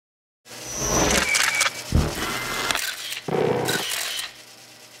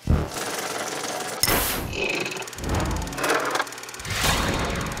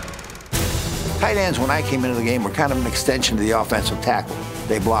tight ends, when I came into the game, were kind of an extension to the offensive tackle.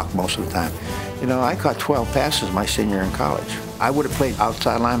 They blocked most of the time. You know, I caught 12 passes my senior year in college. I would have played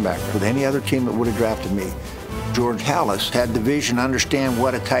outside linebacker with any other team that would have drafted me. George Hallis had the vision to understand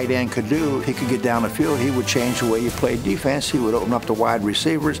what a tight end could do. If he could get down the field, he would change the way you played defense. He would open up the wide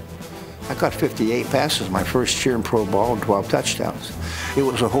receivers. I caught 58 passes my first year in pro ball and 12 touchdowns. It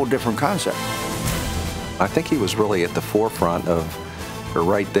was a whole different concept. I think he was really at the forefront of, or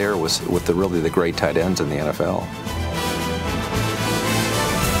right there was with really the great tight ends in the NFL.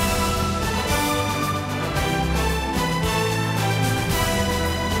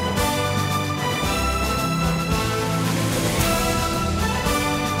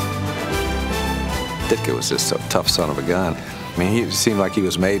 Ditka was just a tough son of a gun. I mean, he seemed like he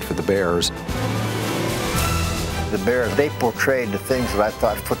was made for the Bears. The Bears, they portrayed the things that I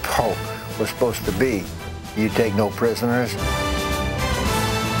thought football was supposed to be. You take no prisoners.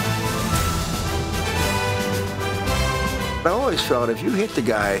 I always felt if you hit the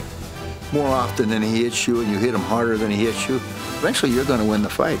guy more often than he hits you and you hit him harder than he hits you, eventually you're going to win the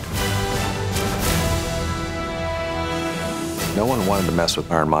fight. No one wanted to mess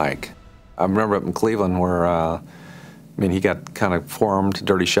with Iron Mike. I remember up in Cleveland where, I mean, he got kind of forearmed,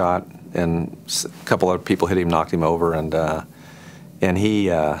 dirty shot, and a couple other people hit him, knocked him over, and he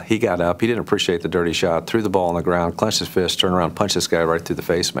got up. He didn't appreciate the dirty shot, threw the ball on the ground, clenched his fist, turned around, punched this guy right through the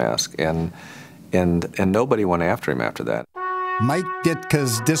face mask, and nobody went after him after that. Mike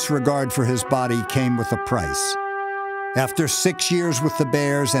Ditka's disregard for his body came with a price. After 6 years with the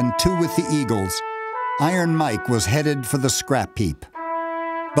Bears and 2 with the Eagles, Iron Mike was headed for the scrap heap.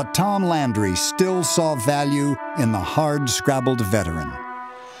 But Tom Landry still saw value in the hard-scrabbled veteran.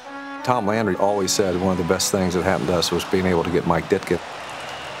 Tom Landry always said one of the best things that happened to us was being able to get Mike Ditka.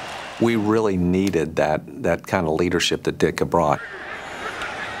 We really needed that kind of leadership that Ditka brought.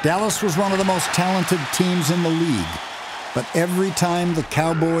 Dallas was one of the most talented teams in the league, but every time the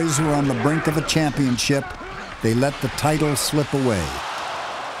Cowboys were on the brink of a championship, they let the title slip away.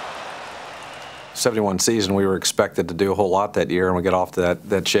 71 season, we were expected to do a whole lot that year, and we got off to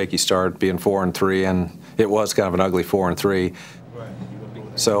that shaky start, being 4-3, and it was kind of an ugly 4-3.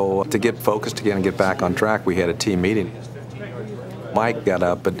 So to get focused again and get back on track, we had a team meeting. Mike got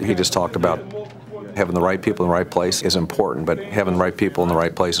up, but he just talked about having the right people in the right place is important, but having the right people in the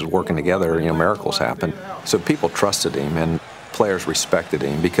right places working together, you know, miracles happen. So people trusted him, and players respected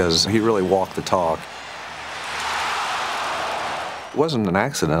him because he really walked the talk. It wasn't an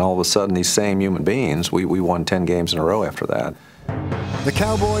accident. All of a sudden, these same human beings, we won 10 games in a row after that. The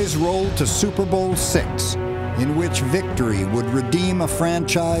Cowboys rolled to Super Bowl VI, in which victory would redeem a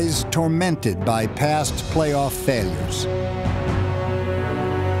franchise tormented by past playoff failures.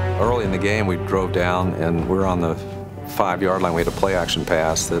 Early in the game, we drove down, and we were on the 5-yard line. We had a play-action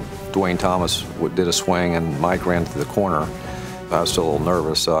pass that Dwayne Thomas did a swing, and Mike ran to the corner. I was still a little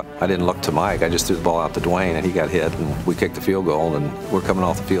nervous, so I didn't look to Mike. I just threw the ball out to Dwayne, and he got hit, and we kicked the field goal, and we're coming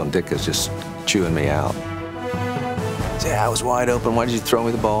off the field, and Ditka's just chewing me out. Yeah, I was wide open. Why did you throw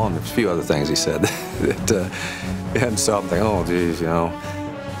me the ball? And a few other things he said and something. Oh, geez, you know.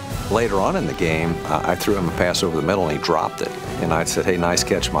 Later on in the game, I threw him a pass over the middle, and he dropped it. And I said, hey, nice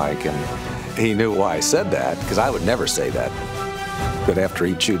catch, Mike. And he knew why I said that, because I would never say that. But after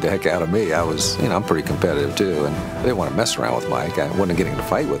he chewed the heck out of me, I was, you know, I'm pretty competitive too, and I didn't want to mess around with Mike. I wasn't getting to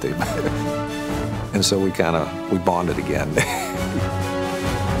fight with him. And so we bonded again.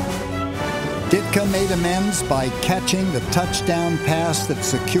 Ditka made amends by catching the touchdown pass that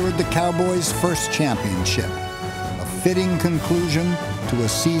secured the Cowboys' first championship, a fitting conclusion to a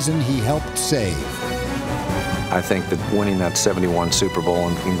season he helped save. I think that winning that 71 Super Bowl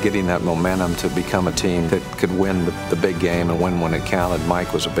and getting that momentum to become a team that could win the big game and win when it counted,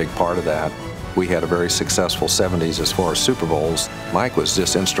 Mike was a big part of that. We had a very successful 70s as far as Super Bowls. Mike was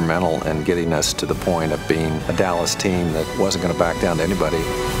just instrumental in getting us to the point of being a Dallas team that wasn't going to back down to anybody.